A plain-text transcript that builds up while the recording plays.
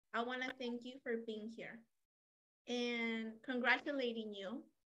I want to thank you for being here and congratulating you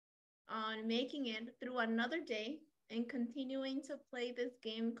on making it through another day and continuing to play this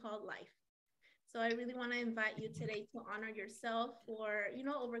game called life. So I really want to invite you today to honor yourself for,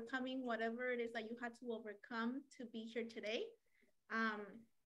 overcoming whatever it is that you had to overcome to be here today. Um,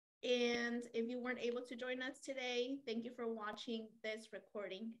 and if you weren't able to join us today, thank you for watching this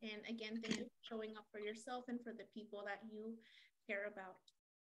recording. And again, thank you for showing up for yourself and for the people that you care about.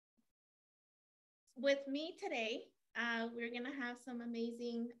 With me today, we're going to have some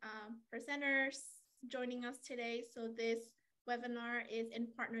amazing presenters joining us today. So this webinar is in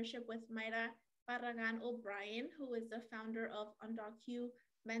partnership with Mayra Barragan O'Brien, who is the founder of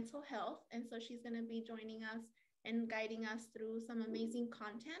Mental Health. And so she's going to be joining us and guiding us through some amazing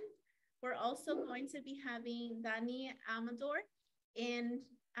content. We're also going to be having Dani Amador, and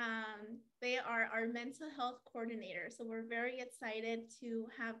they are our mental health coordinator. So we're very excited to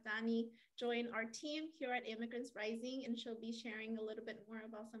have Dani join our team here at Immigrants Rising, and she'll be sharing a little bit more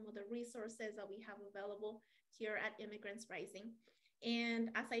about some of the resources that we have available here at Immigrants Rising. And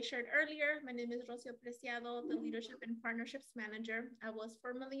as I shared earlier, my name is Rocio Preciado, the Leadership and Partnerships Manager. I was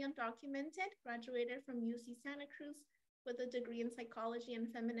formerly undocumented, graduated from UC Santa Cruz with a degree in psychology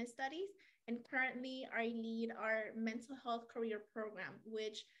and feminist studies. And currently I lead our mental health career program,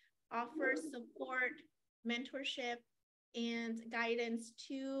 which offers support, mentorship, and guidance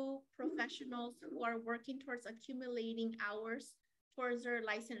to professionals who are working towards accumulating hours towards their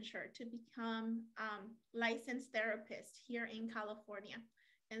licensure to become licensed therapists here in California.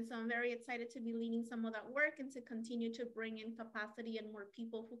 And so I'm very excited to be leading some of that work and to continue to bring in capacity and more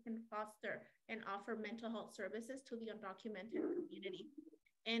people who can foster and offer mental health services to the undocumented community.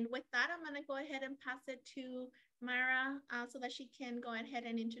 And with that, I'm going to go ahead and pass it to Mayra so that she can go ahead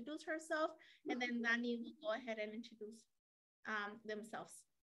and introduce herself. And then Dani will go ahead and introduce themselves.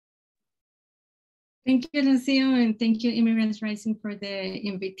 Thank you, Lucio, and thank you, Immigrants Rising, for the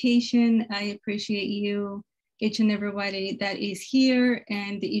invitation. I appreciate you, each and everybody that is here.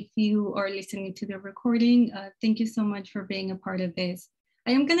 And if you are listening to the recording, thank you so much for being a part of this.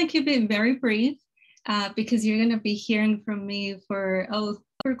 I am going to keep it very brief because you're going to be hearing from me for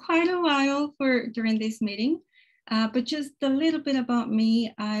quite a while during this meeting. But just a little bit about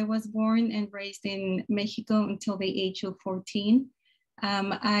me. I was born and raised in Mexico until the age of 14.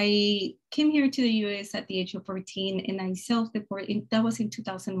 I came here to the US at the age of 14 and I self-deported, that was in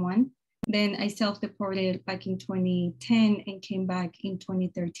 2001. Then I self-deported back in 2010 and came back in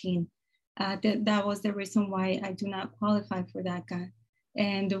 2013. That was the reason why I do not qualify for DACA.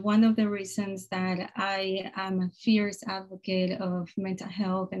 And one of the reasons that I am a fierce advocate of mental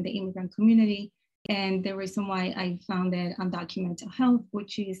health and the immigrant community, and the reason why I founded Undocumented Health,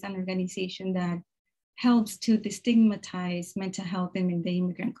 which is an organization that helps to destigmatize mental health in the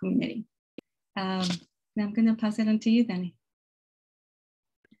immigrant community. Now I'm going to pass it on to you, Dani.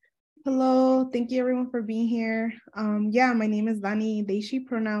 Hello, thank you everyone for being here. My name is Dani, they, she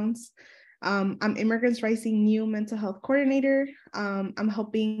pronouns. I'm Immigrants Rising new mental health coordinator. I'm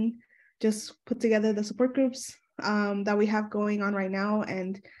helping just put together the support groups that we have going on right now,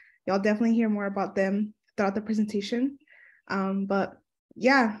 and y'all definitely hear more about them throughout the presentation. A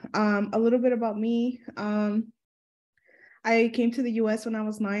little bit about me. I came to the US when I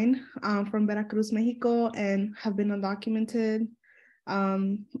was 9 from Veracruz, Mexico, and have been undocumented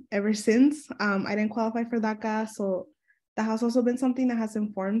ever since. I didn't qualify for DACA, so that has also been something that has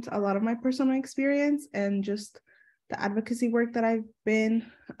informed a lot of my personal experience and just the advocacy work that I've been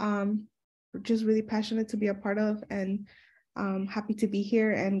just really passionate to be a part of, and happy to be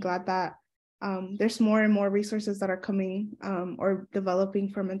here and glad that there's more and more resources that are coming or developing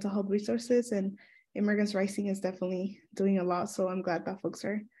for mental health resources, and Immigrants Rising is definitely doing a lot. So I'm glad that folks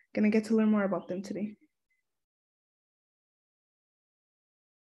are going to get to learn more about them today.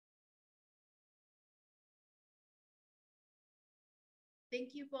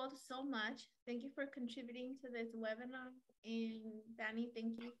 Thank you both so much. Thank you for contributing to this webinar. And Dani,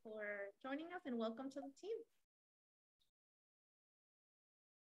 thank you for joining us and welcome to the team.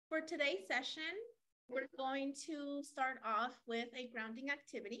 For today's session, we're going to start off with a grounding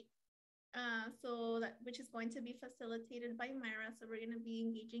activity, which is going to be facilitated by Mayra. So we're going to be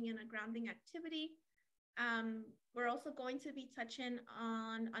engaging in a grounding activity. We're also going to be touching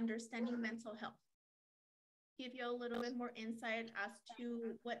on understanding mental health. Give you a little bit more insight as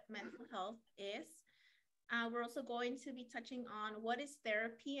to what mental health is. We're also going to be touching on what is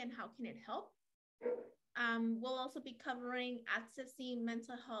therapy and how can it help. We'll also be covering accessing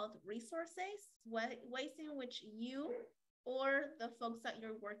mental health resources, ways in which you or the folks that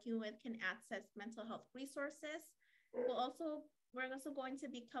you're working with can access mental health resources. We'll also We're also going to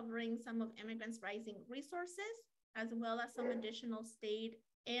be covering some of Immigrants Rising resources, as well as some additional state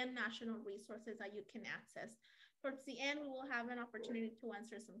and national resources that you can access. Towards the end, we will have an opportunity to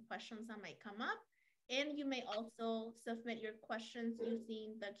answer some questions that might come up. And you may also submit your questions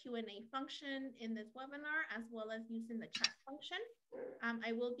using the Q&A function in this webinar, as well as using the chat function.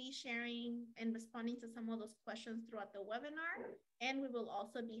 I will be sharing and responding to some of those questions throughout the webinar, and we will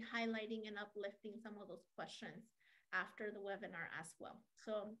also be highlighting and uplifting some of those questions after the webinar as well.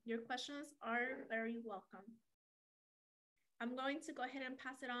 So your questions are very welcome. I'm going to go ahead and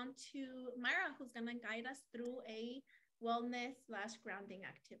pass it on to Myra, who's going to guide us through a wellness/grounding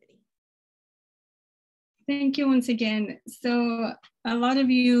activity. Thank you once again. So a lot of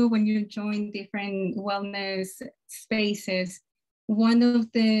you, when you join different wellness spaces, one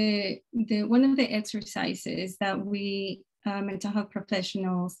of the exercises that we mental health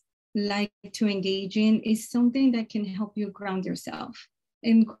professionals like to engage in is something that can help you ground yourself.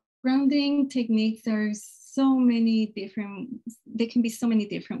 And grounding techniques are so many different, there can be so many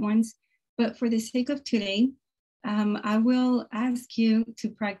different ones, but for the sake of today, I will ask you to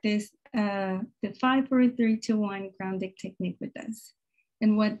practice the 5, 4, 3, 2, 1 grounding technique with us.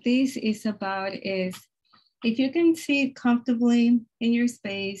 And what this is about is, if you can sit comfortably in your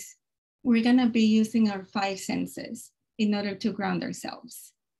space, we're gonna be using our 5 senses in order to ground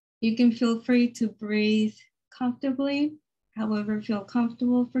ourselves. You can feel free to breathe comfortably, however feel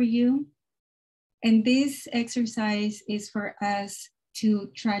comfortable for you. And this exercise is for us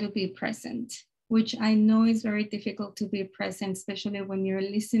to try to be present, which I know is very difficult to be present, especially when you're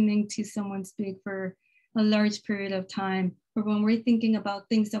listening to someone speak for a large period of time, or when we're thinking about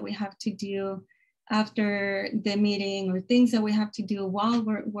things that we have to do after the meeting, or things that we have to do while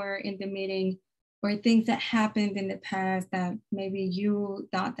we're in the meeting, or things that happened in the past that maybe you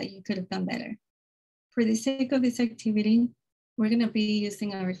thought that you could have done better. For the sake of this activity, we're gonna be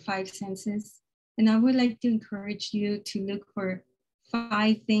using our 5 senses. And I would like to encourage you to look for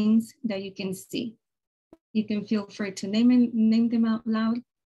 5 things that you can see. You can feel free to name them out loud,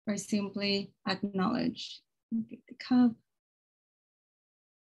 or simply acknowledge. The cup,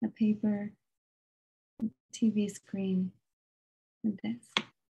 a paper, a TV screen, and this.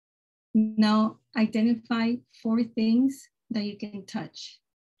 Now identify 4 things that you can touch,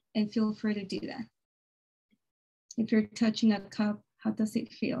 and feel free to do that. If you're touching a cup, how does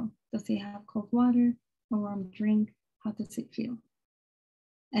it feel? Does it have cold water or warm drink? How does it feel?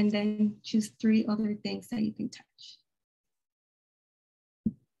 And then choose 3 other things that you can touch.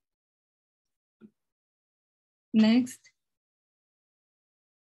 Next,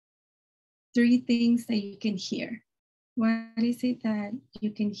 3 things that you can hear. What is it that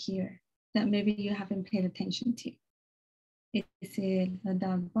you can hear that maybe you haven't paid attention to? Is it a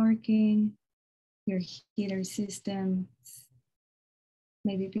dog barking, your heater system,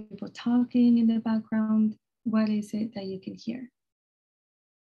 maybe people talking in the background? What is it that you can hear?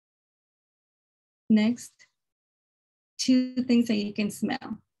 Next, 2 things that you can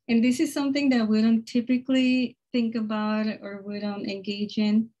smell. And this is something that we don't typically think about or we don't engage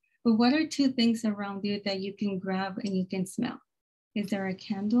in, but what are 2 things around you that you can grab and you can smell? Is there a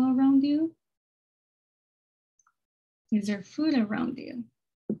candle around you? Is there food around you?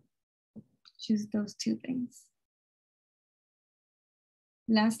 Choose those 2 things.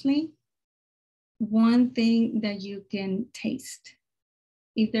 Lastly, 1 thing that you can taste.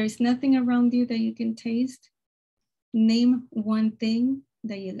 If there's nothing around you that you can taste, name 1 thing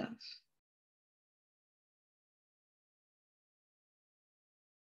that you love.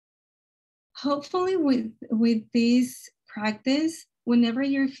 Hopefully with this practice, whenever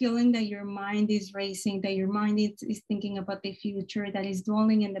you're feeling that your mind is racing, that your mind is thinking about the future, that is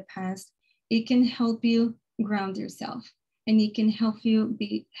dwelling in the past, it can help you ground yourself, and it can help you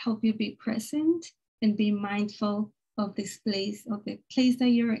be present and be mindful of this place, of the place that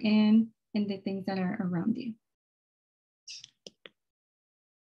you're in and the things that are around you.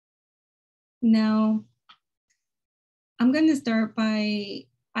 Now, I'm going to start by,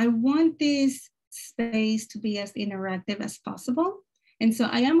 I want this space to be as interactive as possible. And so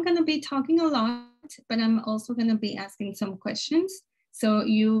I am going to be talking a lot, but I'm also going to be asking some questions. So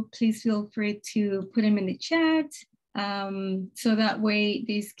you please feel free to put them in the chat. So that way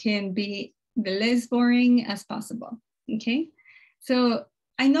this can be the less boring as possible, okay? So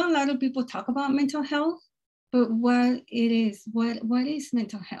I know a lot of people talk about mental health, but what is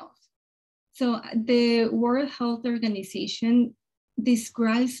mental health? So the World Health Organization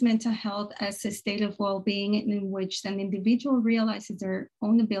describes mental health as a state of well-being in which an individual realizes their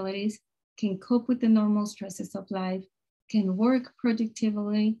own abilities, can cope with the normal stresses of life, can work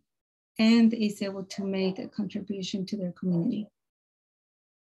productively, and is able to make a contribution to their community.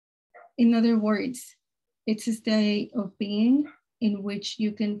 In other words, it's a state of being in which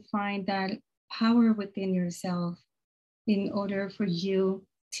you can find that power within yourself in order for you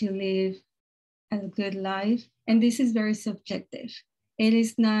to live a good life. And this is very subjective. It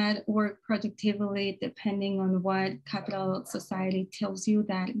is not work productively depending on what capital society tells you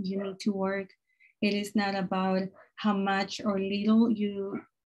that you need to work. It is not about how much or little you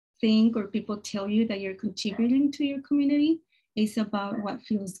think or people tell you that you're contributing to your community. It's about what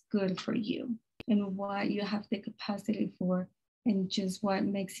feels good for you and what you have the capacity for, and just what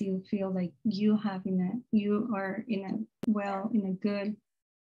makes you feel like you are in a good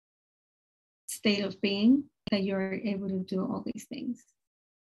state of being, that you're able to do all these things.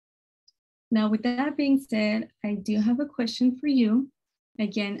 Now, with that being said, I do have a question for you.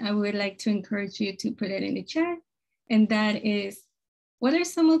 Again, I would like to encourage you to put it in the chat. And that is, what are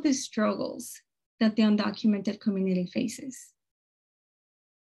some of the struggles that the undocumented community faces?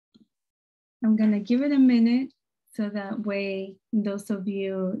 I'm gonna give it a minute so that way those of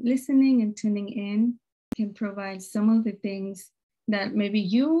you listening and tuning in can provide some of the things that maybe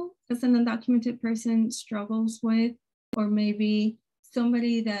you as an undocumented person struggles with, or maybe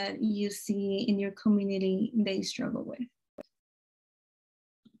somebody that you see in your community they struggle with.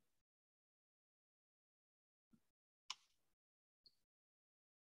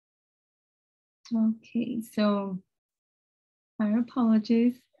 Okay, so our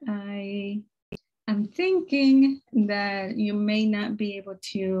apologies. I'm thinking that you may not be able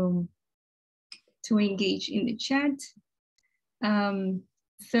to engage in the chat.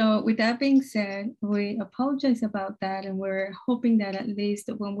 So with that being said, we apologize about that, and we're hoping that at least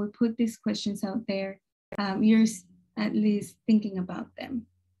when we put these questions out there, you're at least thinking about them.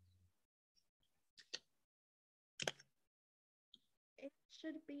 It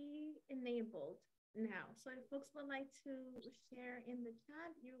should be enabled now. So if folks would like to share in the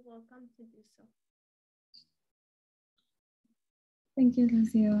chat, you're welcome to do so. Thank you,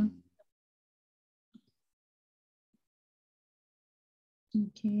 Lucio.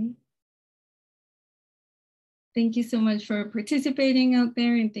 Okay. Thank you so much for participating out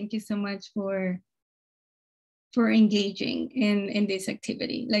there, and thank you so much for engaging in this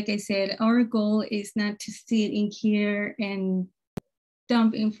activity. Like I said, our goal is not to sit in here and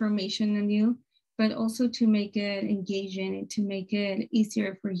dump information on you, but also to make it engaging and to make it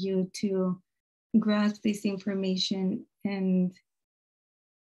easier for you to grasp this information and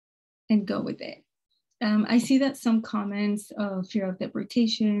go with it. I see that some comments of fear of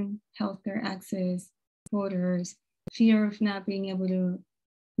deportation, healthcare access, borders, fear of not being able to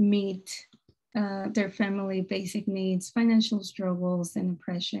meet their family basic needs, financial struggles, and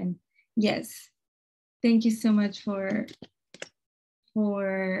oppression. Yes, thank you so much for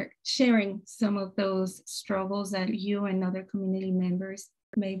sharing some of those struggles that you and other community members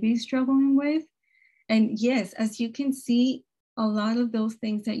may be struggling with. And yes, as you can see, a lot of those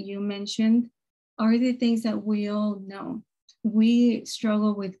things that you mentioned are the things that we all know. We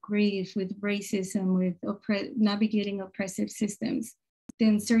struggle with grief, with racism, with navigating oppressive systems, the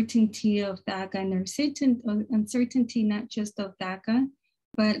uncertainty of DACA, and uncertainty not just of DACA,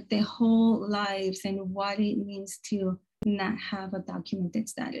 but the whole lives and what it means to not have a documented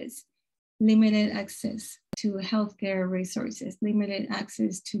status, limited access to healthcare resources, limited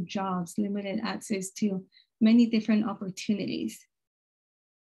access to jobs, limited access to many different opportunities.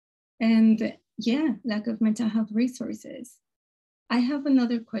 And yeah, lack of mental health resources. I have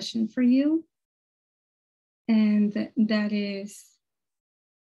another question for you. And that is,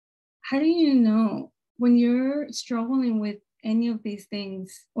 how do you know when you're struggling with any of these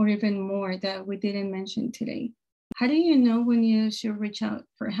things, or even more that we didn't mention today? How do you know when you should reach out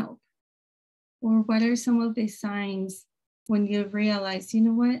for help? Or what are some of the signs when you realize, you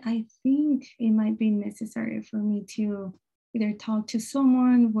know what, I think it might be necessary for me to either talk to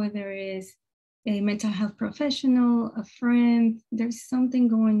someone, whether it's a mental health professional, a friend, there's something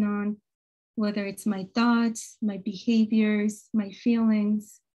going on, whether it's my thoughts, my behaviors, my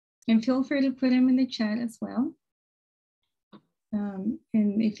feelings, and feel free to put them in the chat as well.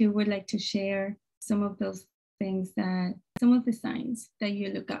 And if you would like to share some of those things some of the signs that you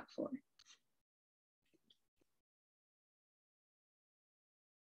look out for.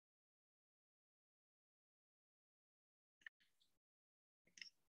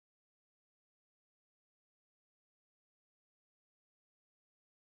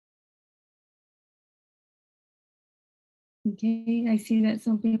 Okay, I see that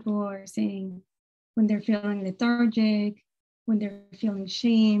some people are saying when they're feeling lethargic, when they're feeling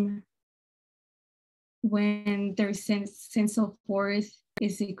shame, when their sense of worth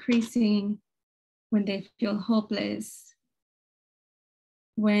is decreasing, when they feel hopeless,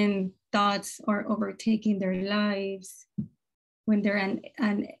 when thoughts are overtaking their lives, when they're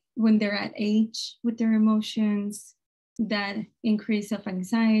when they're at age with their emotions, that increase of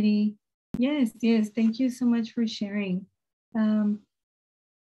anxiety. Yes, thank you so much for sharing.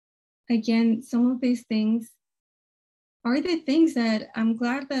 Again, some of these things are the things that I'm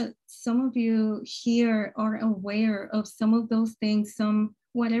glad that some of you here are aware of. Some of those things,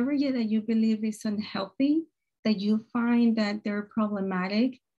 whatever that you believe is unhealthy, that you find that they're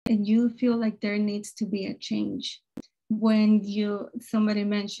problematic and you feel like there needs to be a change. When somebody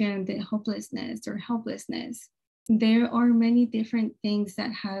mentioned the hopelessness or helplessness, there are many different things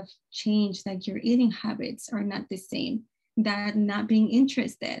that have changed, like your eating habits are not the same, that not being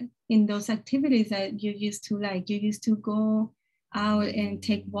interested in those activities that you used to like. You used to go out and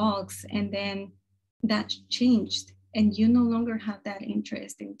take walks, and then that changed and you no longer have that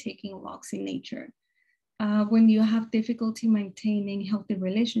interest in taking walks in nature. When you have difficulty maintaining healthy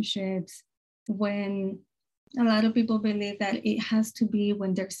relationships, when a lot of people believe that it has to be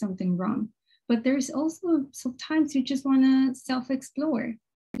when there's something wrong, but there's also sometimes you just want to self-explore.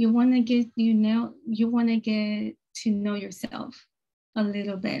 You want to get to know yourself a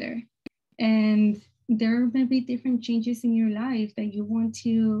little better, and there may be different changes in your life that you want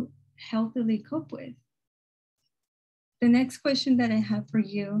to healthily cope with. The next question that I have for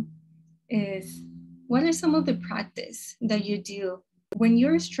you is, what are some of the practice that you do when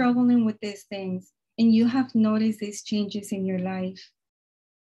you're struggling with these things and you have noticed these changes in your life?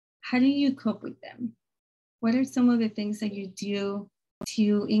 How do you cope with them? What are some of the things that you do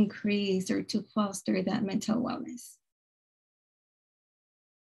to increase or to foster that mental wellness?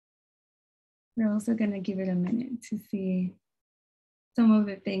 We're also going to give it a minute to see some of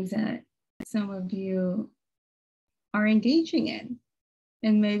the things that some of you are engaging in.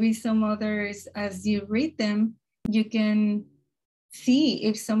 And maybe some others, as you read them, you can see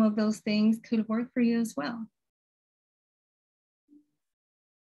if some of those things could work for you as well.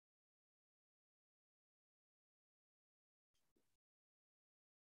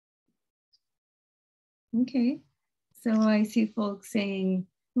 Okay, so I see folks saying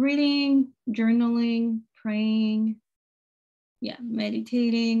reading, journaling, praying,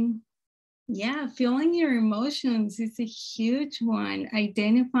 meditating. Feeling your emotions is a huge one.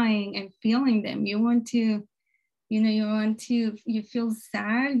 Identifying and feeling them. You feel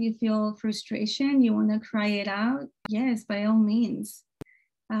sad, you feel frustration, you want to cry it out. Yes, by all means.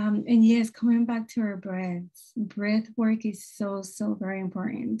 And yes, coming back to our breaths. Breath work is so very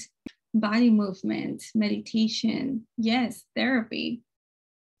important. Body movement, meditation, yes, therapy,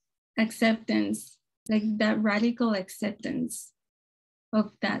 acceptance, like that radical acceptance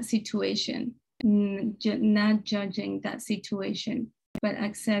of that situation, not judging that situation, but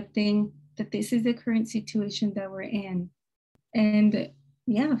accepting that this is the current situation that we're in. And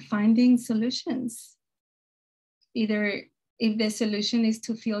finding solutions. Either if the solution is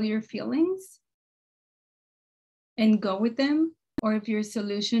to feel your feelings and go with them, or if your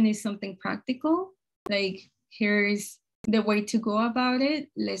solution is something practical, like here's the way to go about it,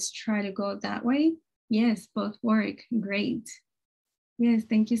 let's try to go that way. Yes, both work. Great. Yes,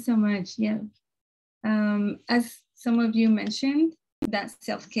 thank you so much. Yeah. As some of you mentioned, that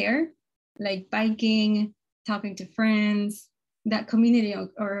self-care, like biking, talking to friends, that community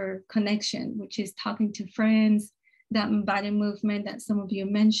or connection, which is talking to friends, that body movement that some of you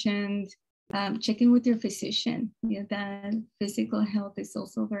mentioned, checking with your physician. That physical health is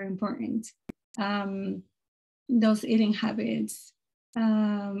also very important. Those eating habits,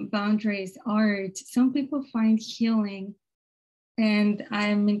 boundaries, art. Some people find healing, and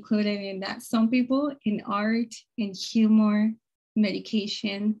I'm included in that. Some people in art, in humor,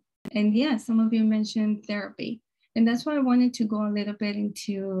 medication, and some of you mentioned therapy. And that's why I wanted to go a little bit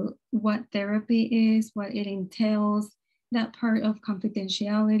into what therapy is, what it entails, that part of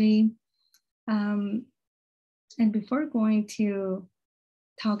confidentiality. And before going to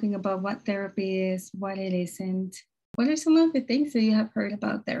talking about what therapy is, what it isn't, what are some of the things that you have heard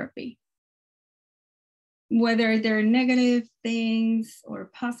about therapy? Whether they're negative things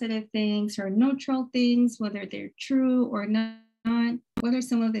or positive things or neutral things, whether they're true or not. What are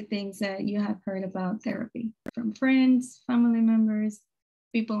some of the things that you have heard about therapy from friends, family members,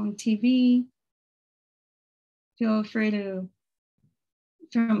 people on TV? Feel free to,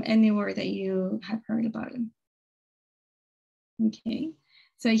 from anywhere that you have heard about it. Okay,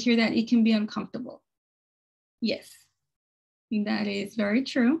 so I hear that it can be uncomfortable. Yes, that is very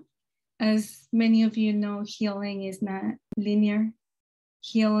true. As many of you know, healing is not linear.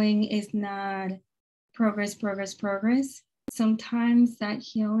 Healing is not progress. Sometimes that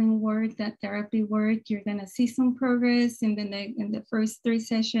healing work, that therapy work, you're gonna see some progress in the first 3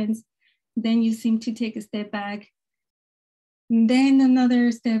 sessions, then you seem to take a step back, then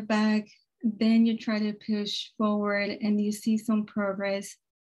another step back, then you try to push forward and you see some progress.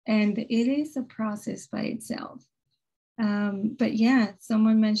 And it is a process by itself. But yeah,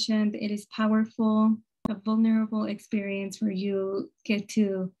 someone mentioned it is powerful, a vulnerable experience where you get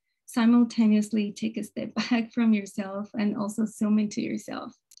to simultaneously take a step back from yourself and also zoom into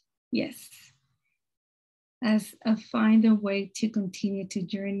yourself. Yes. As find a way to continue to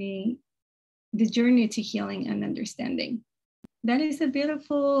the journey to healing and understanding. That is a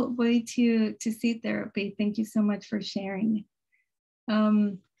beautiful way to see therapy. Thank you so much for sharing.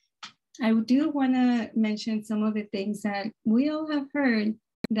 I do want to mention some of the things that we all have heard,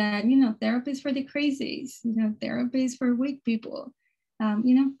 that, therapy is for the crazies, therapy is for weak people. I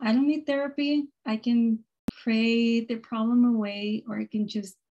don't need therapy. I can pray the problem away, or I can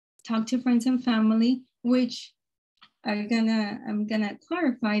just talk to friends and family, which I'm gonna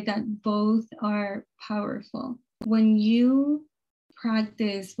clarify that both are powerful. When you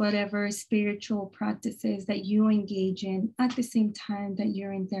practice whatever spiritual practices that you engage in at the same time that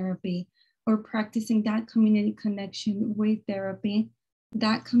you're in therapy, or practicing that community connection with therapy,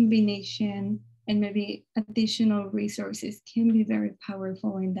 that combination and maybe additional resources can be very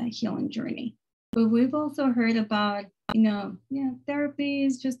powerful in that healing journey. But we've also heard about, therapy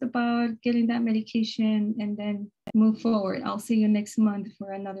is just about getting that medication and then move forward. I'll see you next month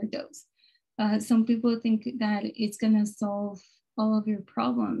for another dose. Some people think that it's gonna solve all of your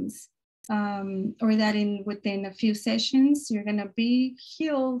problems, or that within a few sessions, you're gonna be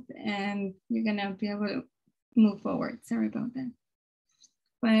healed and you're gonna be able to move forward. Sorry about that.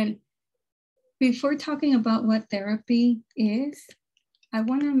 But before talking about what therapy is, I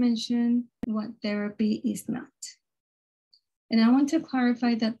wanna mention what therapy is not. And I want to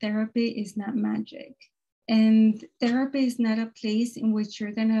clarify that therapy is not magic. And therapy is not a place in which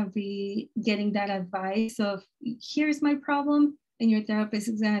you're gonna be getting that advice of, here's my problem, and your therapist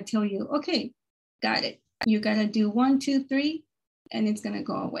is gonna tell you, okay, got it. You gotta do 1, 2, 3, and it's gonna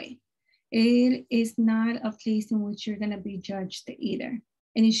go away. It is not a place in which you're gonna be judged either.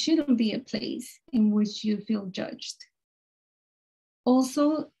 And it shouldn't be a place in which you feel judged.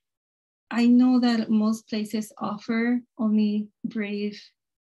 Also, I know that most places offer only brief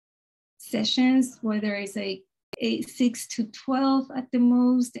sessions, whether it's a 6 to 12 at the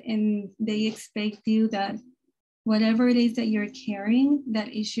most, and they expect you that whatever it is that you're carrying, that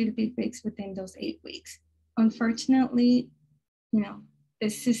it should be fixed within those 8 weeks. Unfortunately, the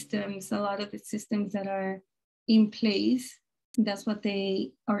systems, a lot of the systems that are in place, that's what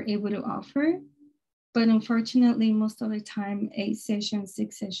they are able to offer. But unfortunately, most of the time, 8 sessions,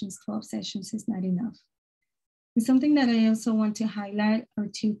 6 sessions, 12 sessions is not enough. And something that I also want to highlight are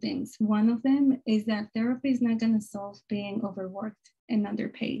 2 things. One of them is that therapy is not gonna solve being overworked and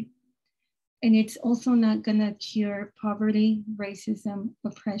underpaid. And it's also not gonna cure poverty, racism,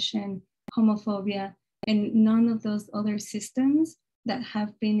 oppression, homophobia, and none of those other systems that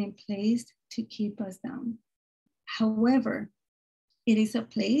have been in place to keep us down. However, it is a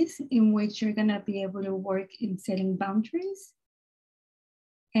place in which you're gonna be able to work in setting boundaries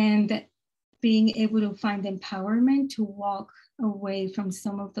and being able to find empowerment to walk away from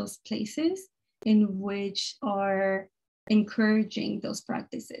some of those places in which are encouraging those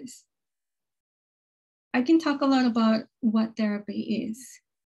practices. I can talk a lot about what therapy is,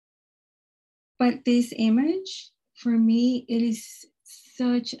 but this image, for me, it is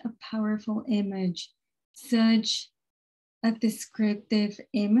such a powerful image, such a descriptive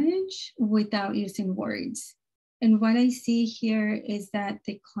image without using words. And what I see here is that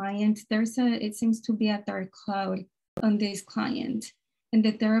the client, it seems to be a dark cloud on this client, and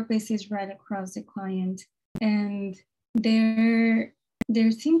the therapist is right across the client, and there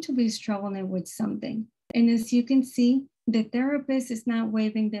seem to be struggling with something. And as you can see, the therapist is not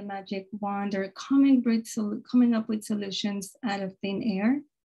waving the magic wand or coming up with solutions out of thin air.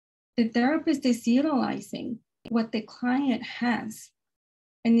 The therapist is utilizing what the client has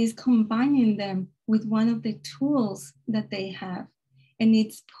and is combining them with one of the tools that they have. And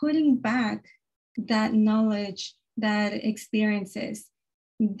it's putting back that knowledge, that experience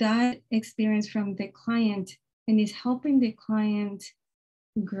from the client, and is helping the client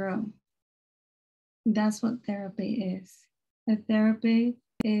grow. That's what therapy is. A therapy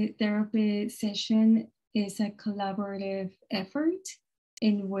session is a collaborative effort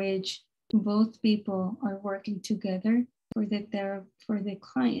in which both people are working together for the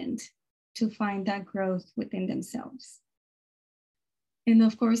client to find that growth within themselves. And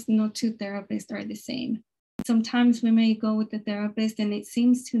of course, no 2 therapists are the same. Sometimes we may go with the therapist and it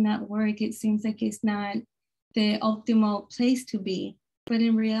seems to not work. It seems like it's not the optimal place to be But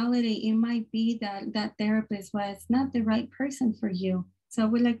in reality, it might be that that therapist was not the right person for you. So I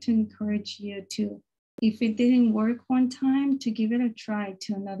would like to encourage you to, if it didn't work one time, to give it a try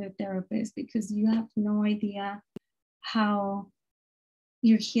to another therapist, because you have no idea how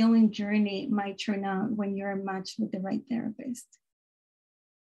your healing journey might turn out when you're matched with the right therapist.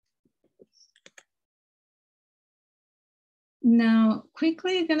 Now,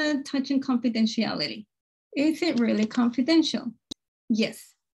 quickly, I'm gonna touch on confidentiality. Is it really confidential?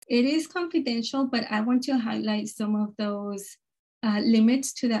 Yes, it is confidential, but I want to highlight some of those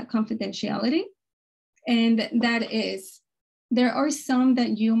limits to that confidentiality. And that is, there are some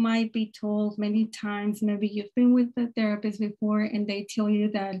that you might be told many times, maybe you've been with a therapist before and they tell you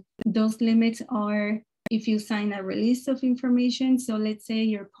that those limits are if you sign a release of information. So let's say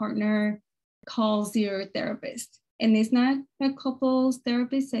your partner calls your therapist, and it's not a couples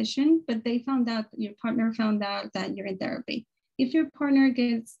therapy session, but they found out, your partner found out that you're in therapy. If your partner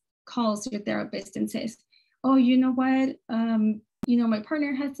calls your therapist and says, oh, you know what, my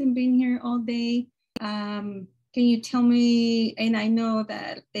partner hasn't been here all day. Can you tell me, and I know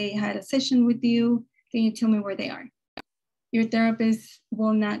that they had a session with you, can you tell me where they are? Your therapist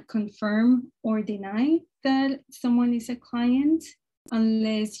will not confirm or deny that someone is a client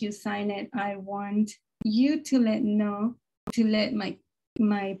unless you sign it. I want you to let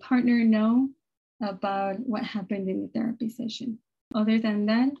my partner know about what happened in the therapy session. Other than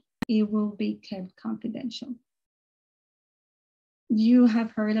that, it will be kept confidential. You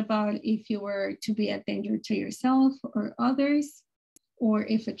have heard about if you were to be a danger to yourself or others, or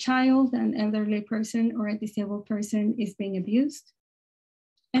if a child, an elderly person, or a disabled person is being abused.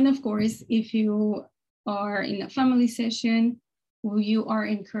 And of course, if you are in a family session, you are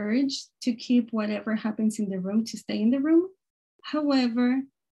encouraged to keep whatever happens in the room to stay in the room. However,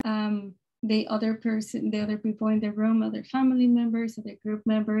 the other people in the room, other family members, other group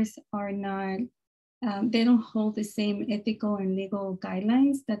members are not, they don't hold the same ethical and legal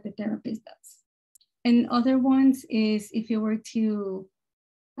guidelines that the therapist does. And other ones is if you were to,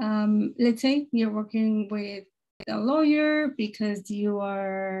 let's say you're working with a lawyer because you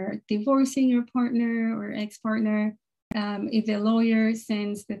are divorcing your partner or ex-partner. If the lawyer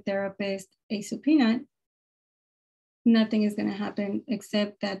sends the therapist a subpoena, nothing is going to happen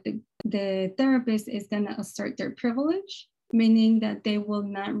except that the therapist is going to assert their privilege, meaning that they will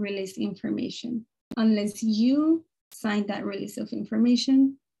not release information unless you sign that release of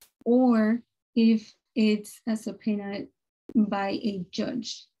information, or if it's a subpoena by a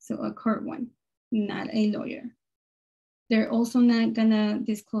judge, so a court one, not a lawyer. They're also not going to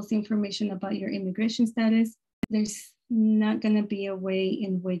disclose information about your immigration status. There's not going to be a way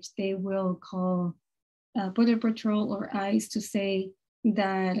in which they will call Border Patrol or ICE to say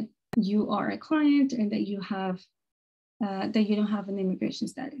that you are a client and that you don't have an immigration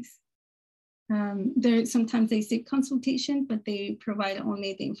status. Sometimes they seek consultation, but they provide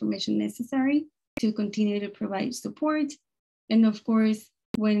only the information necessary to continue to provide support. And of course,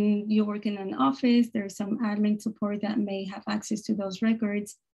 when you work in an office, there's some admin support that may have access to those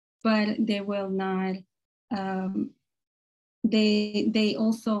records, but they will not. They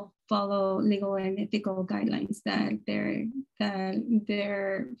also follow legal and ethical guidelines that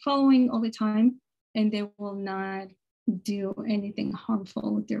they're following all the time, and they will not do anything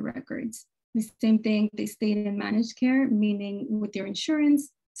harmful with their records. The same thing, they state in managed care, meaning with your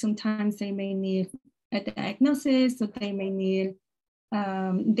insurance, sometimes they may need a diagnosis, so they may need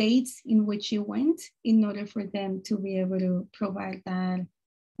dates in which you went in order for them to be able to provide that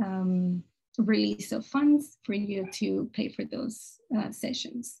release of funds for you to pay for those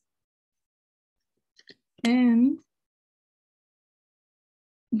sessions. And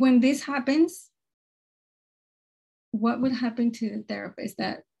when this happens, what would happen to the therapist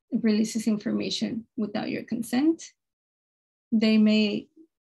that releases information without your consent? They may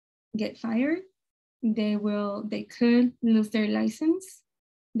get fired. They could lose their license.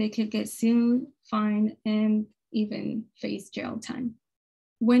 They could get sued, fined, and even face jail time.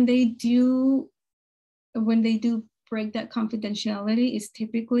 When they do break that confidentiality, it's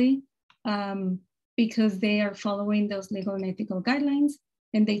typically because they are following those legal and ethical guidelines,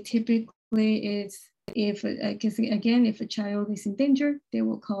 and they typically if a child is in danger, they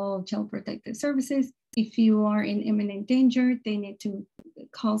will call Child Protective Services. If you are in imminent danger, they need to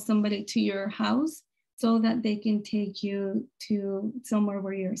call somebody to your house so that they can take you to somewhere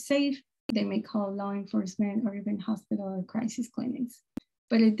where you're safe. They may call law enforcement or even hospital or crisis clinics.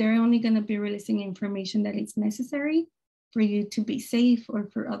 But if they're only going to be releasing information that is necessary for you to be safe or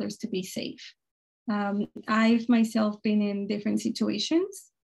for others to be safe. I've myself been in different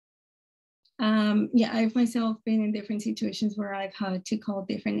situations. Yeah, I've myself been in different situations where I've had to call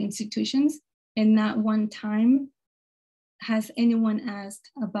different institutions, and not one time has anyone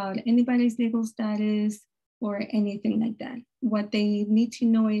asked about anybody's legal status or anything like that. What they need to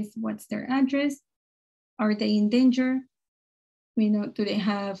know is what's their address, are they in danger, do they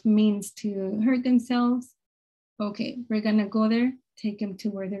have means to hurt themselves? Okay, we're gonna go there, take them to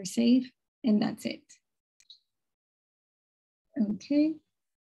where they're safe, and that's it. Okay,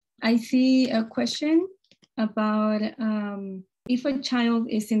 I see a question about if a child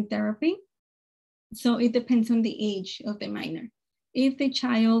is in therapy. So it depends on the age of the minor. If the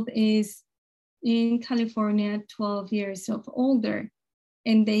child is in California, 12 years of older,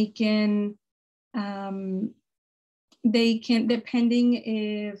 and they can, depending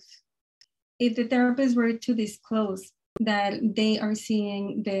if the therapist were to disclose that they are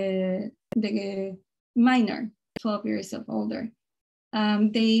seeing the minor, 12 years of older,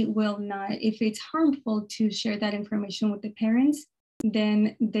 they will not, if it's harmful to share that information with the parents,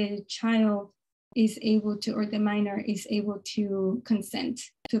 then the child is able to, or the minor is able to consent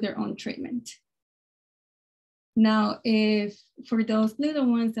to their own treatment. Now, if for those little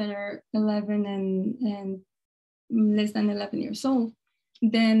ones that are 11 and less than 11 years old,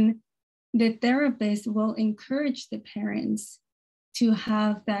 then the therapist will encourage the parents to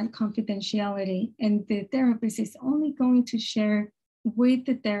have that confidentiality, and the therapist is only going to share with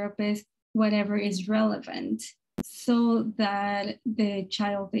the therapist whatever is relevant so that the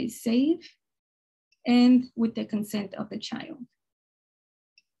child is safe and with the consent of the child.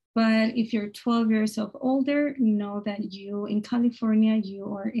 But if you're 12 years of older, know that you, in California,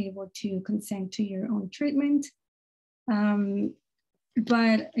 you are able to consent to your own treatment.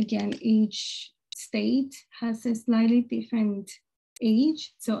 But again, each state has a slightly different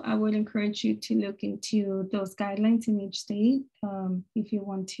age. So I would encourage you to look into those guidelines in each state if you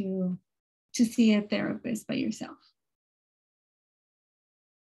want to see a therapist by yourself.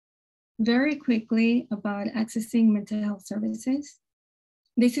 Very quickly about accessing mental health services.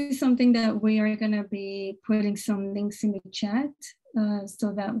 This is something that we are going to be putting some links in the chat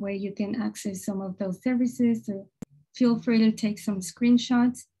so that way you can access some of those services. So feel free to take some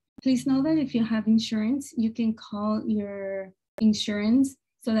screenshots. Please know that if you have insurance, you can call your insurance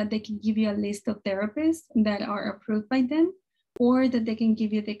so that they can give you a list of therapists that are approved by them, or that they can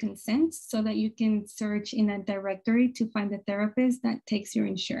give you the consent so that you can search in a directory to find the therapist that takes your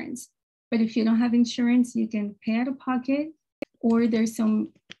insurance. But if you don't have insurance, you can pay out of pocket, or there's some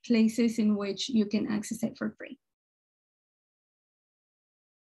places in which you can access it for free.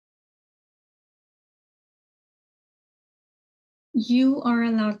 You are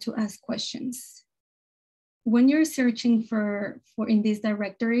allowed to ask questions. When you're searching for in these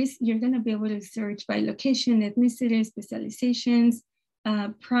directories, you're going to be able to search by location, ethnicity, specializations,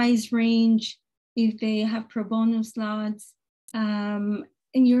 price range, if they have pro bono slots,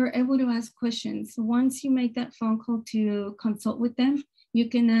 and you're able to ask questions. Once you make that phone call to consult with them, you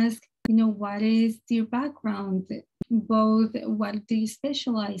can ask, what is your background? Both, what do you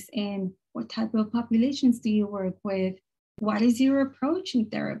specialize in? What type of populations do you work with? What is your approach in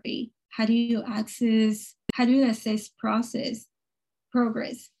therapy? How do you assess progress?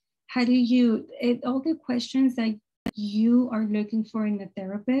 How do you, all the questions that you are looking for in a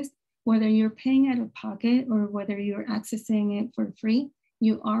therapist, whether you're paying out of pocket or whether you're accessing it for free,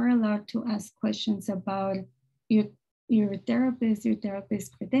 you are allowed to ask questions about your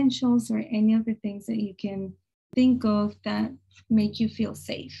therapist credentials, or any of the things that you can think of that make you feel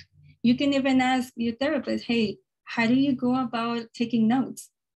safe. You can even ask your therapist, hey, how do you go about taking notes?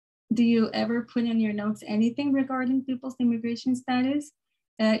 Do you ever put in your notes anything regarding people's immigration status?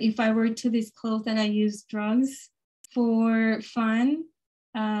 If I were to disclose that I use drugs for fun,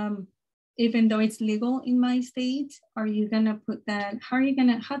 even though it's legal in my state, are you gonna put that, how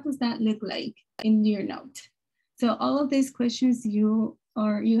does that look like in your note? So all of these questions, you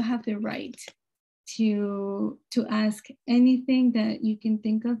have the right to ask anything that you can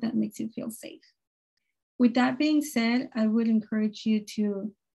think of that makes you feel safe. With that being said, I would encourage you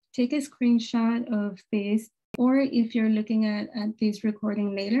to take a screenshot of this, or if you're looking at this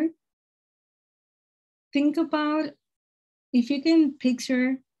recording later, think about if you can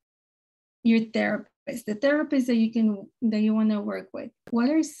picture your therapist, the therapist that you want to work with. What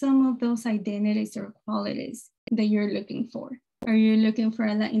are some of those identities or qualities that you're looking for? Are you looking for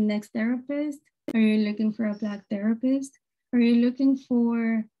a Latinx therapist? Are you looking for a Black therapist? Are you looking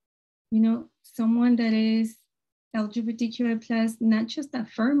for, someone that is LGBTQI+, not just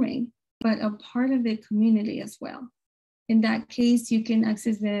affirming, but a part of the community as well? In that case, you can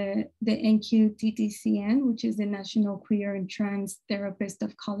access the NQTTCN, which is the National Queer and Trans Therapist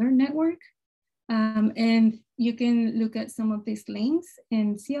of Color Network. And you can look at some of these links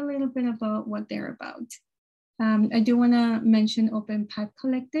and see a little bit about what they're about. I do want to mention Open Path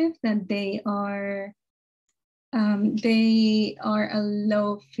Collective, that they are a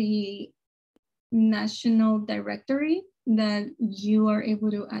low-fee national directory that you are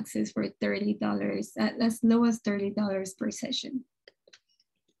able to access for $30, at as low as $30 per session.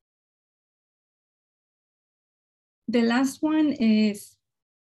 The last one is,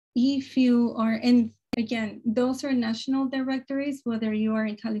 if you are, and again, those are national directories, whether you are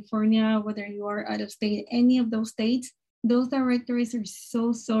in California, whether you are out of state, any of those states, those directories are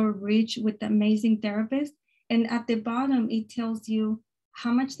so rich with amazing therapists. And at the bottom, it tells you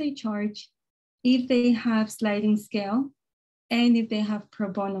how much they charge, if they have sliding scale, and if they have pro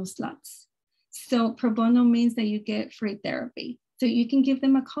bono slots. So pro bono means that you get free therapy. So you can give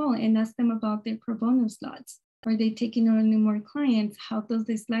them a call and ask them about their pro bono slots. Are they taking on any more clients? How does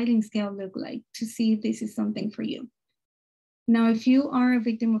the sliding scale look like, to see if this is something for you? Now, if you are a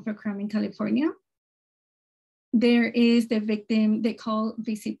victim of a crime in California, there is the victim, they call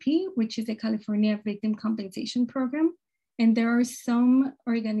VCP, which is the California Victim Compensation Program. And there are some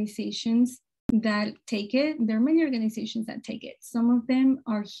organizations that take it. There are many organizations that take it. Some of them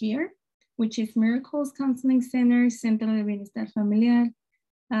are here, which is Miracles Counseling Center, Centro de Bienestar Familiar,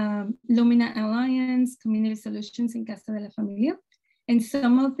 Lumina Alliance, Community Solutions, and Casa de la Familia. And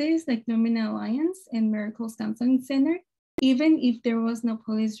some of these, like Lumina Alliance and Miracles Counseling Center, even if there was no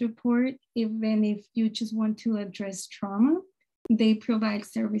police report, even if you just want to address trauma, they provide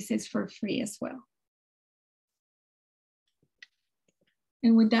services for free as well.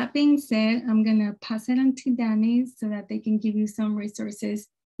 And with that being said, I'm gonna pass it on to Danny so that they can give you some resources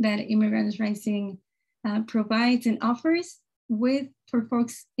that Immigrants Rising provides and offers for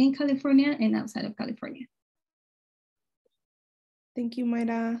folks in California and outside of California. Thank you,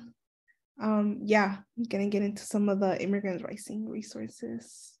 Mayra. Yeah, I'm gonna get into some of the Immigrants Rising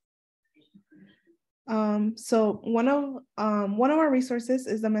resources. So one of our resources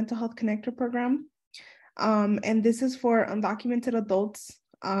is the Mental Health Connector Program. And this is for undocumented adults.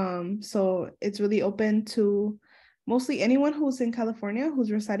 So it's really open to mostly anyone who's in California,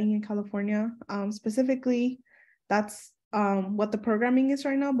 who's residing in California. Specifically, that's what the programming is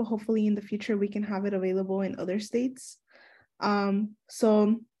right now, but hopefully in the future we can have it available in other states.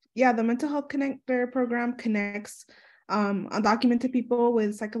 So yeah, the Mental Health Connector Program connects undocumented people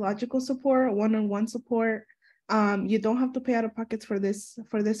with psychological support, one-on-one support. You don't have to pay out of pockets for this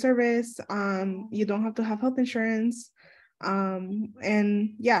service. You don't have to have health insurance.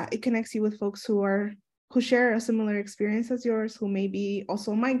 And yeah, it connects you with folks who share a similar experience as yours, who may be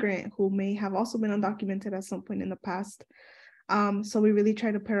also a migrant, who may have also been undocumented at some point in the past. So we really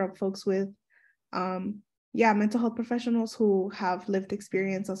try to pair up folks with mental health professionals who have lived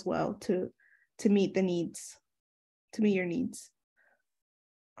experience as well to meet the needs, to meet your needs.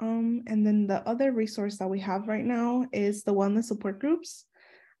 And then the other resource that we have right now is the wellness support groups.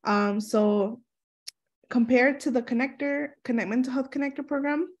 So compared to the Mental Health Connector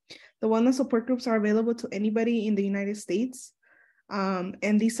Program, the wellness support groups are available to anybody in the United States.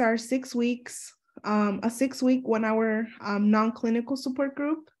 And these are 6 weeks, a 6-week, 1-hour non-clinical support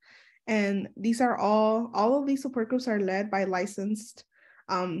group. And these are all of these support groups are led by licensed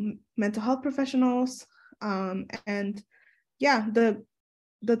mental health professionals. And yeah,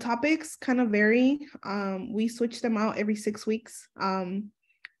 the topics kind of vary. We switch them out every 6 weeks.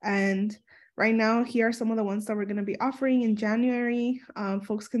 And right now, here are some of the ones that we're going to be offering in January.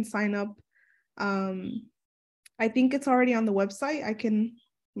 Folks can sign up. I think it's already on the website. I can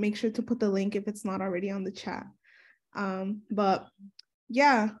make sure to put the link if it's not already on the chat. But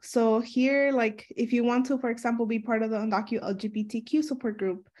yeah, so here, like if you want to, for example, be part of the LGBTQ support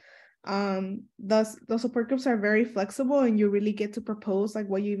group, the support groups are very flexible and you really get to propose like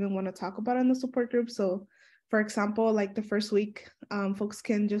what you even want to talk about in the support group. So for example, like the first week, folks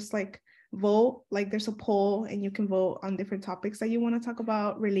can just like vote, like there's a poll and you can vote on different topics that you want to talk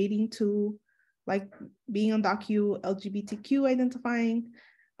about relating to like being LGBTQ identifying.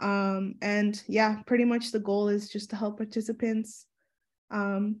 And yeah, pretty much the goal is just to help participants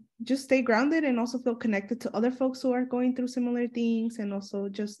just stay grounded and also feel connected to other folks who are going through similar things, and also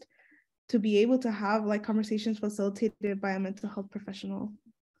just to be able to have like conversations facilitated by a mental health professional.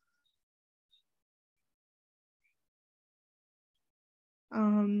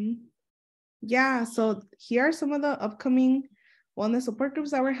 Yeah, so here are some of the upcoming wellness support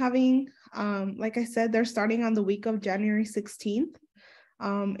groups that we're having. Like I said, they're starting on the week of January 16th.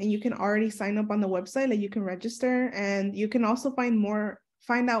 And you can already sign up on the website, like you can register, and you can also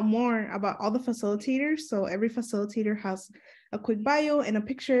find out more about all the facilitators. So every facilitator has a quick bio and a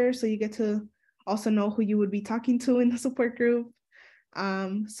picture, so you get to also know who you would be talking to in the support group.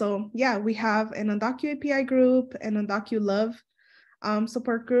 So yeah, we have an Undocu API group, an UndocuLove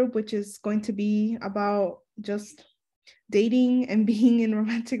support group, which is going to be about just dating and being in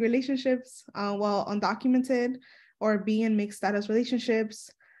romantic relationships while undocumented, or being in mixed status relationships.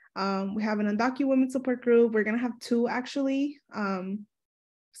 We have an Undocu women support group. We're gonna have two actually.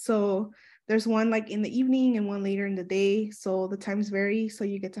 So there's one like in the evening and one later in the day. So the times vary. So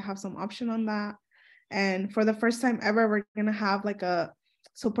you get to have some option on that. And for the first time ever, we're gonna have like a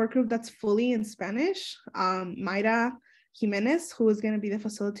support group that's fully in Spanish. Mayra Jimenez, who is gonna be the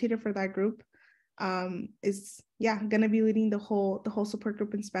facilitator for that group, is gonna be leading the whole support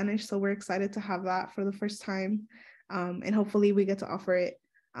group in Spanish. So we're excited to have that for the first time. And hopefully we get to offer it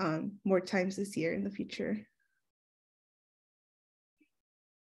more times this year in the future.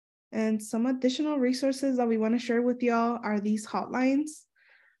 And some additional resources that we want to share with y'all are these hotlines.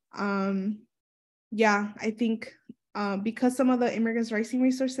 I think because some of the immigrants rising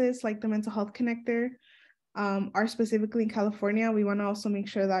resources like the mental health connector are specifically in California, we want to also make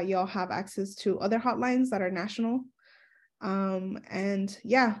sure that y'all have access to other hotlines that are national. The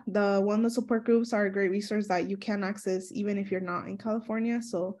wellness support groups are a great resource that you can access even if you're not in California.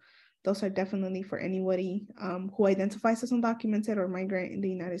 So those are definitely for anybody who identifies as undocumented or migrant in the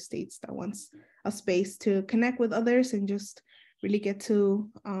United States that wants a space to connect with others and just really get to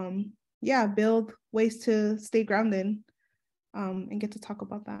build ways to stay grounded and get to talk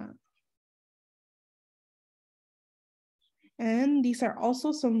about that. And these are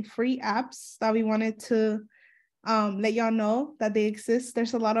also some free apps that we wanted to let y'all know that they exist.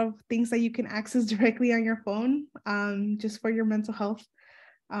 There's a lot of things that you can access directly on your phone just for your mental health.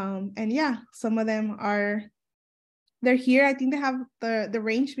 Some of them they're here. I think they have the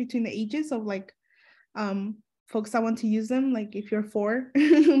range between the ages of like folks that want to use them. Like if you're 4,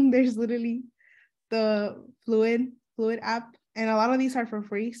 there's literally the Fluid app, and a lot of these are for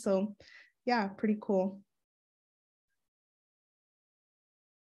free. So yeah, pretty cool.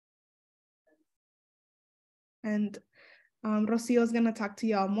 And Rocio is going to talk to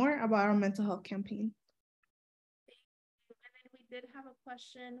y'all more about our mental health campaign. And then we did have a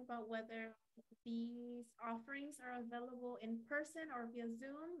question about whether these offerings are available in person or via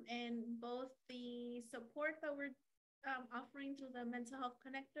Zoom, and both the support that we're offering through the mental health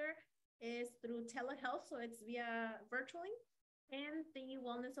connector is through telehealth, so it's via virtually, and the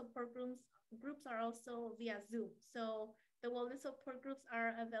wellness support groups are also via Zoom. So the wellness support groups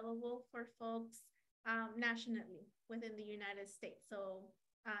are available for folks nationally within the United States. So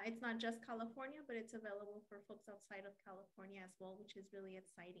it's not just California, but it's available for folks outside of California as well, which is really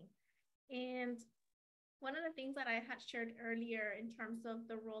exciting. And one of the things that I had shared earlier in terms of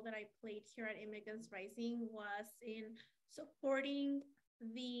the role that I played here at Immigrants Rising was in supporting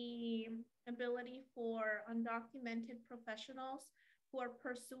the ability for undocumented professionals who are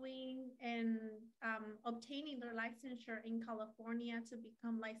pursuing and obtaining their licensure in California to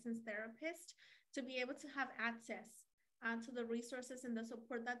become licensed therapists, to be able to have access to the resources and the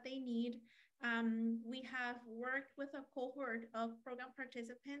support that they need. We have worked with a cohort of program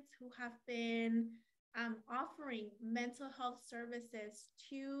participants who have been offering mental health services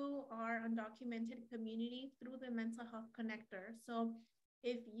to our undocumented community through the mental health connector. So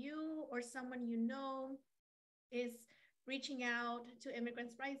if you or someone you know is reaching out to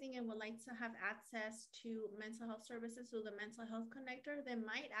Immigrants Rising and would like to have access to mental health services through the mental health connector, they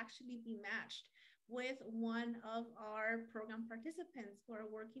might actually be matched with one of our program participants who are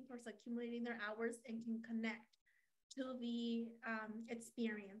working towards accumulating their hours and can connect to the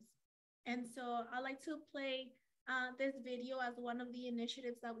experience. And so I like to play this video as one of the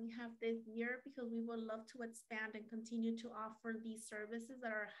initiatives that we have this year, because we would love to expand and continue to offer these services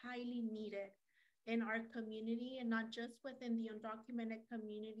that are highly needed in our community, and not just within the undocumented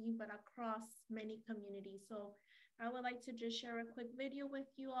community, but across many communities. So I would like to just share a quick video with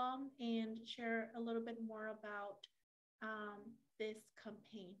you all and share a little bit more about this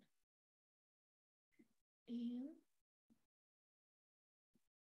campaign. And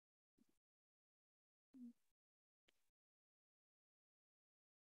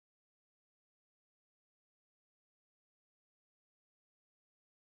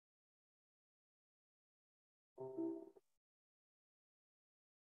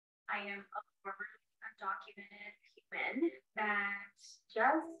I am a former undocumented human that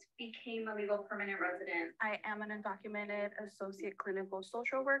just became a legal permanent resident. I am an undocumented associate clinical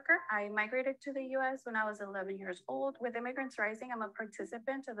social worker. I migrated to the US when I was 11 years old. With Immigrants Rising, I'm a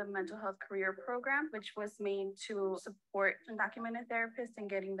participant of the mental health career program, which was made to support undocumented therapists in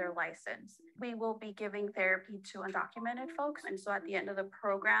getting their license. We will be giving therapy to undocumented folks. And so at the end of the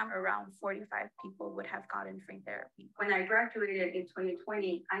program, around 45 people would have gotten free therapy. When I graduated in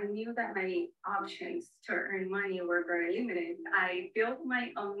 2020, I knew that my options to earn money were very limited. I built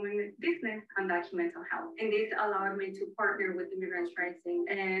my own business, Undocumented Health. And this allowed me to partner with Immigrants Rising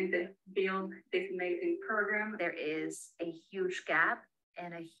and build this amazing program. There is a huge gap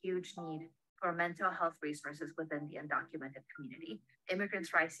and a huge need for mental health resources within the undocumented community.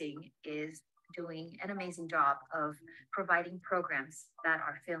 Immigrants Rising is doing an amazing job of providing programs that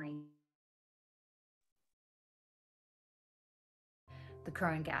are filling the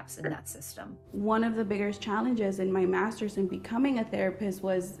current gaps in that system. One of the biggest challenges in my master's in becoming a therapist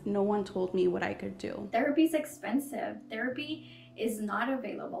was no one told me what I could do. Therapy is expensive. Therapy is not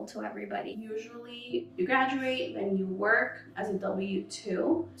available to everybody. Usually you graduate, then you work as a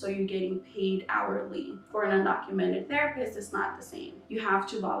W-2, so you're getting paid hourly. For an undocumented therapist, it's not the same. You have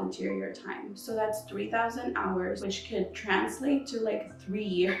to volunteer your time. So that's 3,000 hours, which could translate to like 3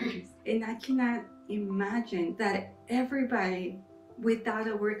 years. And I cannot imagine that everybody without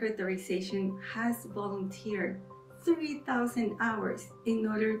a work authorization has volunteered 3,000 hours in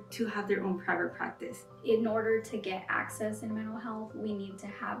order to have their own private practice. In order to get access in mental health, we need to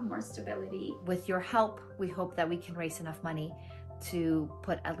have more stability. With your help, we hope that we can raise enough money to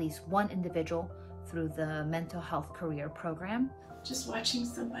put at least one individual through the mental health career program. Just watching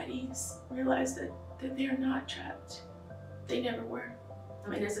somebody realize that they're not trapped. They never were.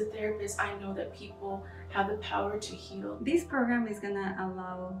 And as a therapist, I know that people have the power to heal. This program is gonna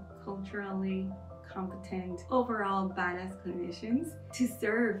allow culturally competent, overall badass clinicians to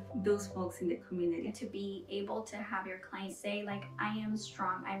serve those folks in the community. To be able to have your client say like, I am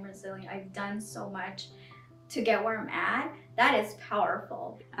strong, I'm resilient, I've done so much to get where I'm at, that is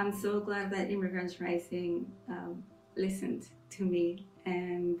powerful. I'm so glad that Immigrants Rising listened to me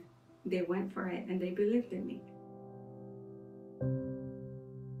and they went for it and they believed in me.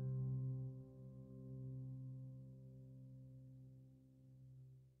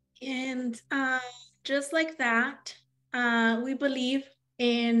 And just like that, we believe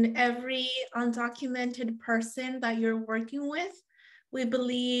in every undocumented person that you're working with. We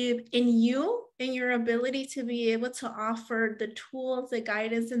believe in you, in your ability to be able to offer the tools, the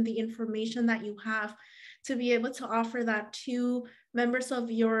guidance, and the information that you have to be able to offer that to members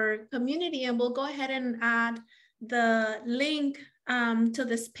of your community. And we'll go ahead and add the link to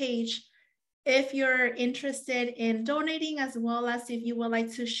this page if you're interested in donating, as well as if you would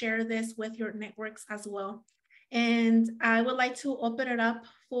like to share this with your networks as well. And I would like to open it up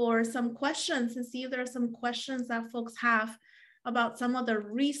for some questions and see if there are some questions that folks have about some of the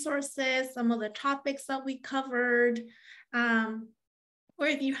resources, some of the topics that we covered, or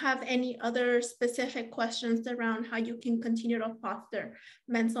if you have any other specific questions around how you can continue to foster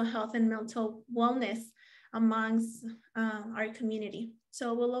mental health and mental wellness amongst our community.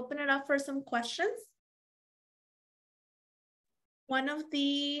 So we'll open it up for some questions. One of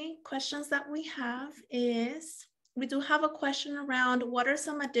the questions that we have is, we do have a question around what are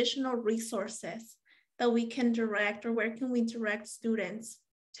some additional resources that we can direct, or where can we direct students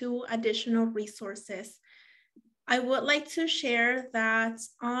to additional resources? I would like to share that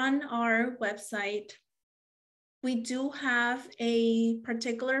on our website, we do have a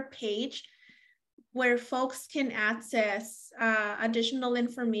particular page where folks can access additional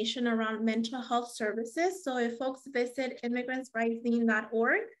information around mental health services. So if folks visit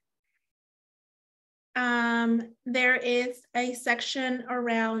immigrantsrising.org, there is a section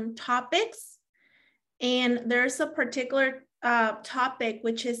around topics, and there's a particular topic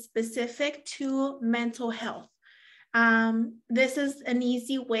which is specific to mental health. This is an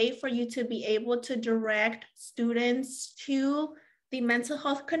easy way for you to be able to direct students to the Mental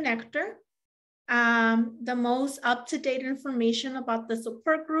Health Connector, the most up-to-date information about the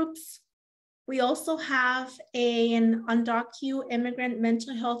support groups. We also have an UndocuImmigrant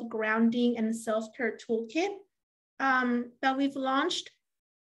Mental Health Grounding and Self-Care Toolkit that we've launched,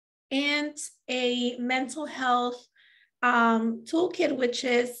 and a mental health toolkit, which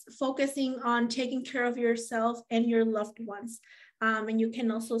is focusing on taking care of yourself and your loved ones. And you can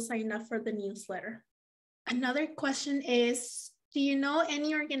also sign up for the newsletter. Another question is, do you know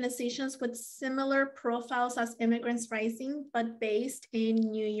any organizations with similar profiles as Immigrants Rising, but based in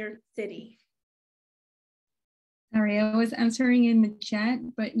New York City? Sorry, I was answering in the chat,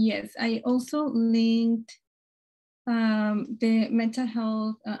 but yes, I also linked the mental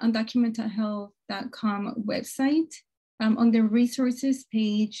health, undocumentedhealth.com website. On the resources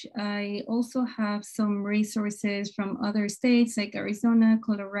page, I also have some resources from other states like Arizona,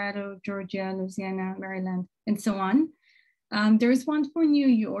 Colorado, Georgia, Louisiana, Maryland, and so on. There's one for New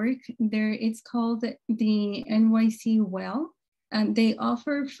York. It's called the NYC Well. They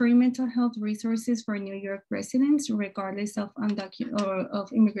offer free mental health resources for New York residents, regardless of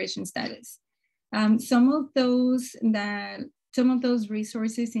immigration status. Some of those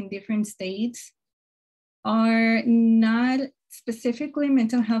resources in different states are not specifically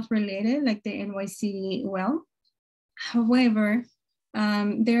mental health related, like the NYC Well. However,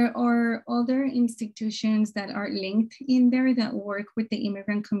 there are other institutions that are linked in there that work with the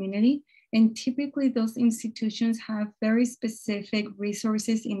immigrant community. And typically those institutions have very specific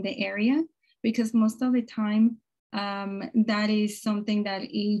resources in the area, because most of the time, that is something that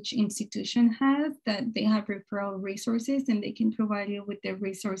each institution has, that they have referral resources and they can provide you with the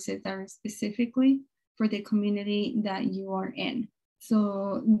resources that are specifically for the community that you are in.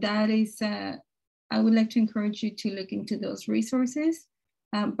 So that is, I would like to encourage you to look into those resources.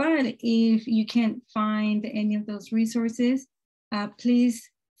 But if you can't find any of those resources, please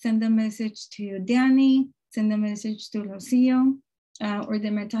send a message to Danny, send a message to Rocio, or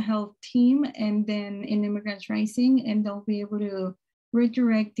the mental health team, and then in Immigrants Rising, and they'll be able to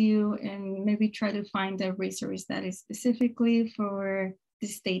redirect you and maybe try to find a resource that is specifically for the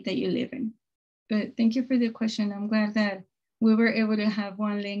state that you live in. But thank you for the question. I'm glad that we were able to have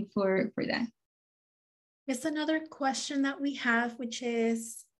one link for that. It's another question that we have, which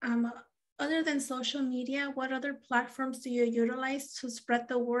is, other than social media, what other platforms do you utilize to spread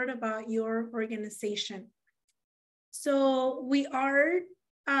the word about your organization? So we are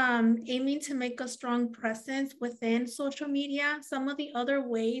aiming to make a strong presence within social media. Some of the other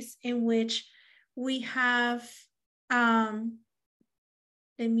ways in which we have, let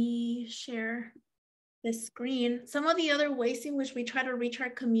me share the screen. Some of the other ways in which we try to reach our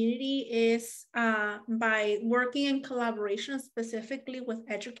community is by working in collaboration specifically with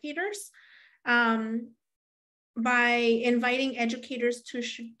educators, by inviting educators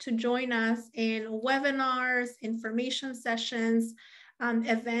to join us in webinars, information sessions,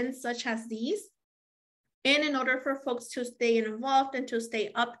 events such as these. And in order for folks to stay involved and to stay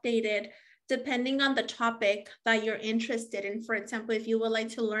updated, depending on the topic that you're interested in. For example, if you would like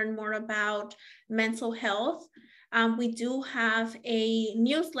to learn more about mental health, we do have a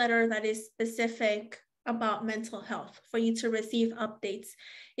newsletter that is specific about mental health for you to receive updates.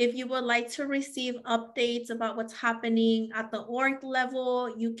 If you would like to receive updates about what's happening at the org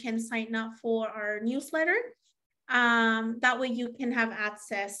level, you can sign up for our newsletter. That way you can have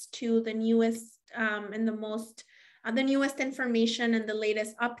access to the newest and the newest information and the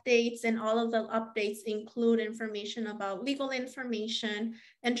latest updates, and all of the updates include information about legal information,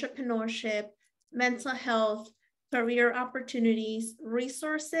 entrepreneurship, mental health, career opportunities,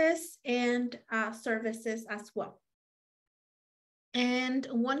 resources, and services as well. And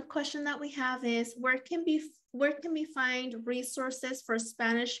one question that we have is, where can we find resources for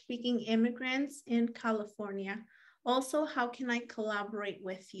Spanish-speaking immigrants in California? Also, how can I collaborate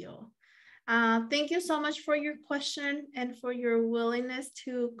with you? Thank you so much for your question and for your willingness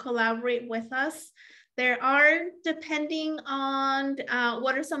to collaborate with us. There are, depending on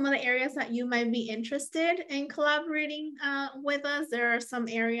what are some of the areas that you might be interested in collaborating with us, there are some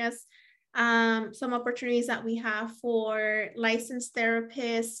areas, some opportunities that we have for licensed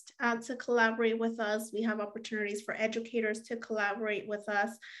therapists to collaborate with us. We have opportunities for educators to collaborate with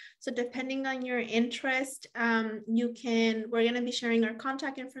us. So depending on your interest, we're going to be sharing our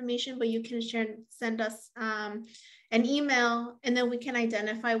contact information, but you can send us an email, and then we can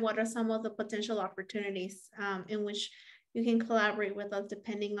identify what are some of the potential opportunities in which you can collaborate with us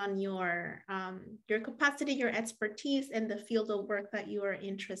depending on your capacity, your expertise, and the field of work that you are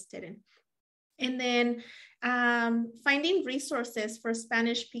interested in. And then finding resources for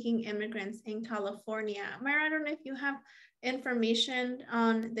Spanish-speaking immigrants in California. Myra, I don't know if you have information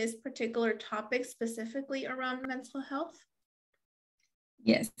on this particular topic specifically around mental health.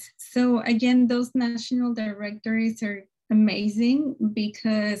 Yes, so again, those national directories are amazing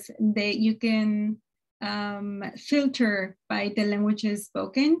because you can filter by the languages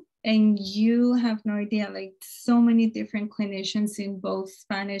spoken, and you have no idea, like so many different clinicians in both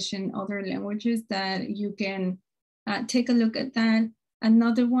Spanish and other languages that you can take a look at that.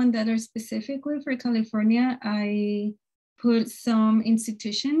 Another one that are specifically for California, I put some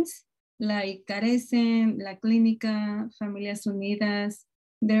institutions like Carecen, La Clínica, Familias Unidas.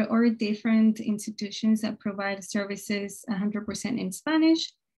 There are different institutions that provide services 100% in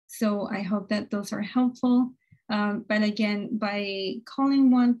Spanish. So I hope that those are helpful. But again, by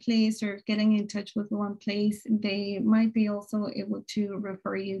calling one place or getting in touch with one place, they might be also able to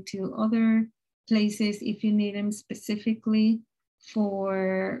refer you to other places if you need them specifically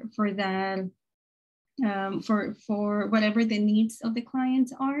for that for whatever the needs of the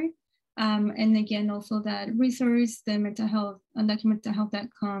clients are. And again, also that resource, the mental health,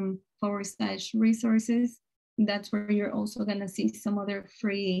 undocumentedhealth.com/resources. That's where you're also gonna see some other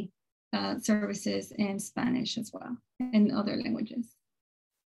free services in Spanish as well, and other languages.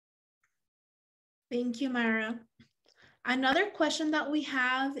 Thank you, Myra. Another question that we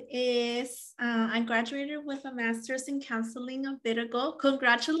have is, I graduated with a master's in counseling a bit ago.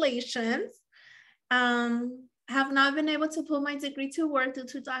 Congratulations. Have not been able to put my degree to work due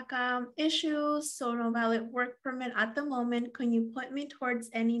to DACA issues, so no valid work permit at the moment. Can you point me towards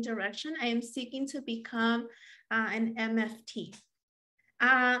any direction? I am seeking to become an MFT.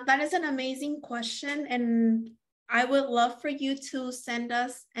 That is an amazing question, and I would love for you to send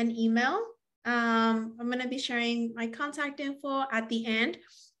us an email. I'm going to be sharing my contact info at the end.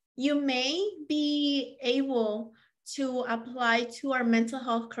 You may be able to apply to our mental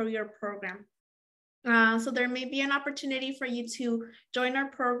health career program. So there may be an opportunity for you to join our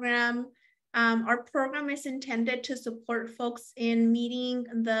program. Our program is intended to support folks in meeting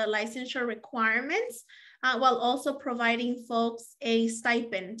the licensure requirements, while also providing folks a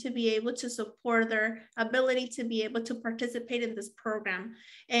stipend to be able to support their ability to be able to participate in this program.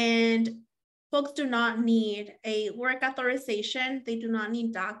 And folks do not need a work authorization. They do not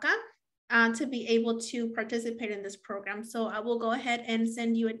need DACA to be able to participate in this program. So I will go ahead and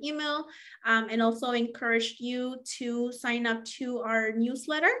send you an email and also encourage you to sign up to our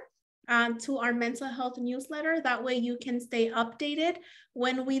newsletter, to our mental health newsletter. That way you can stay updated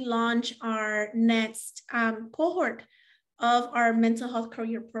when we launch our next cohort of our mental health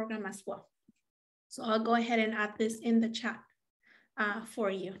career program as well. So I'll go ahead and add this in the chat for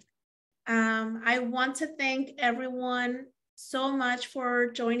you. I want to thank everyone so much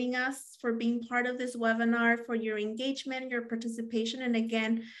for joining us, for being part of this webinar, for your engagement, your participation. And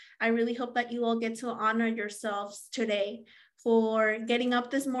again, I really hope that you all get to honor yourselves today for getting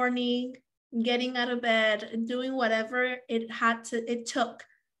up this morning, getting out of bed, doing whatever it took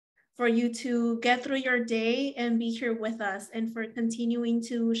for you to get through your day and be here with us, and for continuing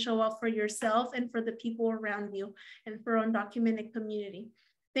to show up for yourself and for the people around you and for undocumented community.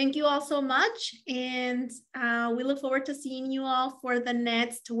 Thank you all so much, and we look forward to seeing you all for the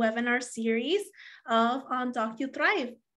next webinar series of UndocuThrive.